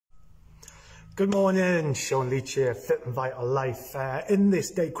Good morning, Sean Leach here, Fit and Vital Life. In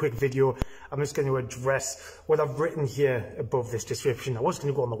this day quick video, I'm just going to address what I've written here above this description. I was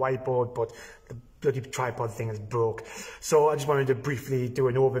going to go on the whiteboard, but the bloody tripod thing is broke. So I just wanted to briefly do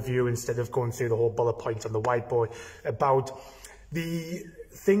an overview instead of going through the whole bullet points on the whiteboard about the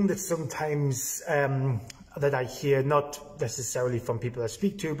thing that sometimes that I hear, not necessarily from people I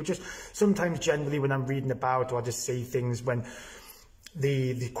speak to, but just sometimes generally when I'm reading about, or I just see things when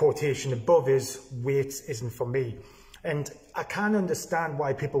the quotation above is, weight isn't for me. And I can't understand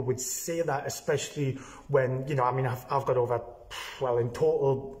why people would say that, especially when, you know, I mean, I've got over, well, in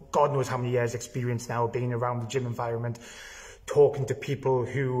total, God knows how many years experience now being around the gym environment, talking to people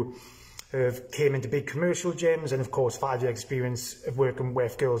who have came into big commercial gyms, and of course 5-year experience of working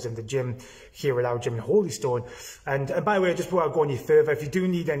with girls in the gym here at our gym in Holystone. And by the way, just before I go any further, if you do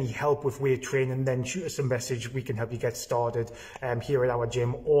need any help with weight training, then shoot us a message. We can help you get started here at our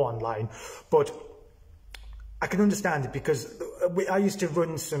gym or online. But I can understand it because I used to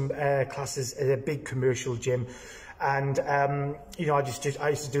run some classes at a big commercial gym. And, you know, I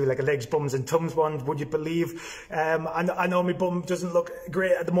used to do like a legs, bums and tums one, would you believe? I know my bum doesn't look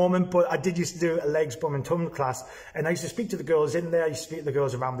great at the moment, but I did used to do a legs, bum and tum class. And I used to speak to the girls in there, I used to speak to the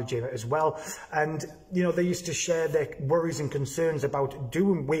girls around the gym as well. And, you know, they used to share their worries and concerns about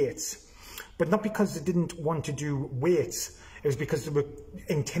doing weights, but not because they didn't want to do weights. It was because they were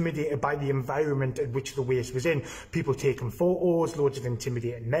intimidated by the environment in which the weight was in. People taking photos, loads of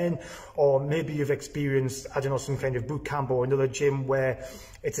intimidating men, or maybe you've experienced, I don't know, some kind of boot camp or another gym where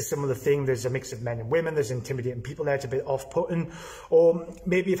it's a similar thing. There's a mix of men and women, there's intimidating people there, it's a bit off-putting. Or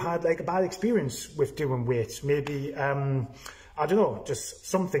maybe you've had like a bad experience with doing weights. Maybe, I don't know, just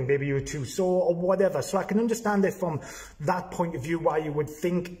something, maybe you were too sore or whatever. So I can understand it from that point of view why you would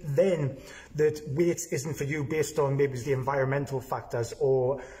think then that weight isn't for you based on maybe the environmental factors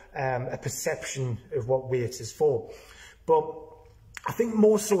or a perception of what weight is for. But I think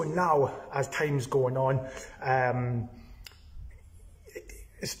more so now as time's going on,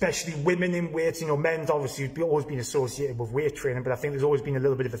 especially women in weights, you know, men's obviously always been associated with weight training, but I think there's always been a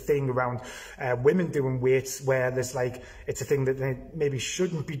little bit of a thing around women doing weights where there's like, it's a thing that they maybe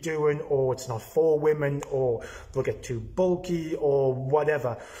shouldn't be doing, or it's not for women, or they'll get too bulky or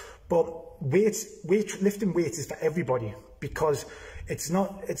whatever. But lifting weights is for everybody, because it's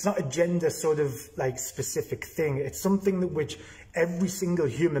not a gender sort of like specific thing. It's something that which every single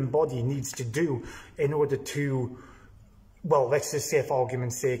human body needs to do in order to, well, let's just say for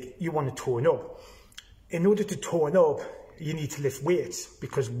argument's sake, you want to tone up. In order to tone up, you need to lift weights,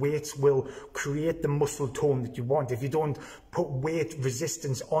 because weights will create the muscle tone that you want. If you don't put weight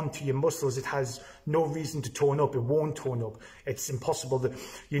resistance onto your muscles, it has no reason to tone up. It won't tone up. It's impossible. That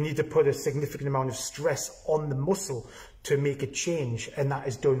you need to put a significant amount of stress on the muscle to make it change, and that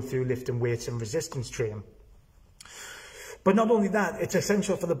is done through lifting weights and resistance training. But not only that, it's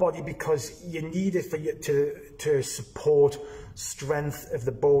essential for the body because you need it for you to support strength of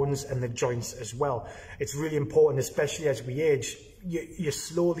the bones and the joints as well. It's really important, especially as we age. You're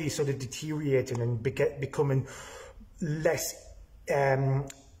slowly sort of deteriorating and becoming less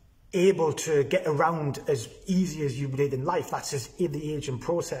able to get around as easy as you did in life. That's just in the aging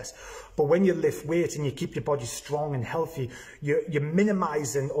process. But when you lift weights and you keep your body strong and healthy, you're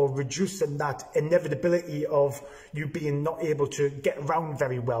minimizing or reducing that inevitability of you being not able to get around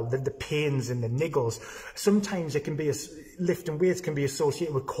very well, the pains and the niggles. Sometimes it can be, lifting weights can be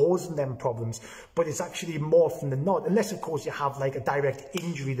associated with causing them problems, but it's actually more often than not, unless of course you have like a direct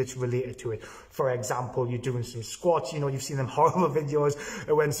injury that's related to it. For example, you're doing some squats, you know, you've seen them horrible videos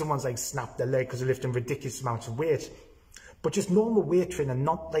when someone's like snapped their leg because they're lifting ridiculous amounts of weight. But just normal weight training,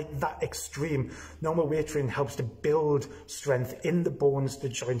 not like that extreme. Normal weight training helps to build strength in the bones, the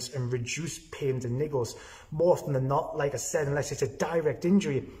joints, and reduce pains and niggles. More often than not, like I said, unless it's a direct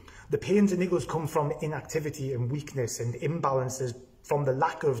injury, the pains and niggles come from inactivity and weakness and imbalances from the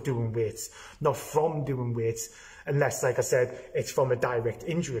lack of doing weights, not from doing weights, unless, like I said, it's from a direct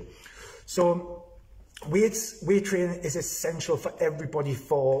injury. So weight training is essential for everybody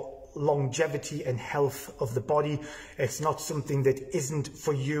for longevity and health of the body. It's not something that isn't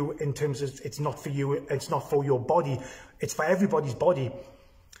for you in terms of it's not for you, it's not for your body, it's for everybody's body.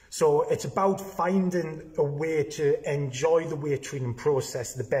 So it's about finding a way to enjoy the weight training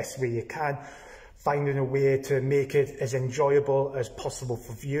process the best way you can, finding a way to make it as enjoyable as possible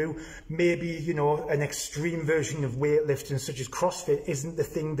for you. Maybe, you know, an extreme version of weightlifting such as CrossFit isn't the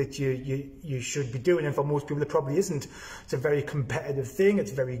thing that you should be doing, and for most people it probably isn't. It's a very competitive thing, it's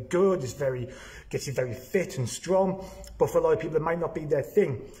very good, gets you very fit and strong, but for a lot of people it might not be their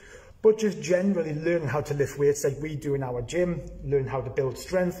thing. but just generally learning how to lift weights like we do in our gym, learn how to build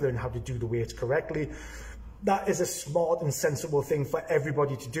strength, learn how to do the weights correctly. That is a smart and sensible thing for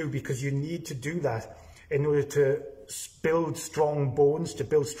everybody to do, because you need to do that in order to build strong bones, to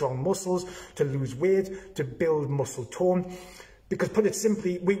build strong muscles, to lose weight, to build muscle tone. Because put it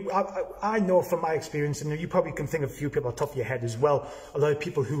simply, I know from my experience, and you probably can think of a few people on top of your head as well, a lot of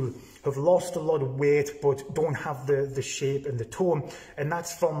people who have lost a lot of weight but don't have the shape and the tone, and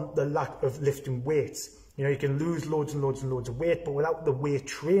that's from the lack of lifting weights. You know, you can lose loads and loads and loads of weight, but without the weight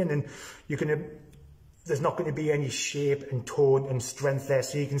training, there's not going to be any shape and tone and strength there,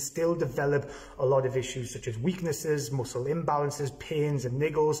 so you can still develop a lot of issues such as weaknesses, muscle imbalances, pains and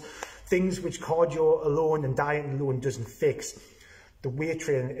niggles, things which cardio alone and diet alone doesn't fix. The weight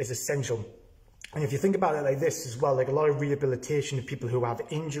training is essential. And if you think about it like this as well, like a lot of rehabilitation of people who have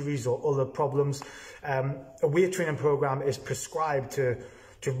injuries or other problems, a weight training program is prescribed to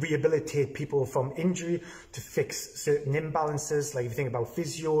rehabilitate people from injury, to fix certain imbalances. Like if you think about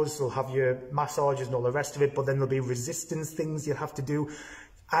physios, they'll have your massages and all the rest of it, but then there'll be resistance things you'll have to do.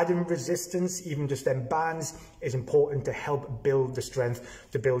 Adding resistance, even just them bands, is important to help build the strength,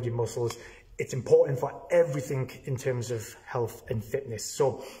 to build your muscles. It's important for everything in terms of health and fitness.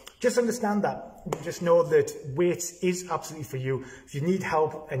 So just understand that. Just know that weights is absolutely for you. If you need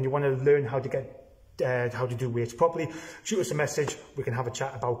help and you want to learn how to do weights properly, shoot us a message. We can have a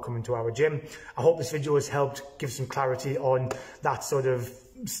chat about coming to our gym. I hope this video has helped give some clarity on that sort of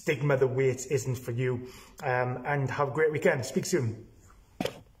stigma that weights isn't for you. And have a great weekend. Speak soon.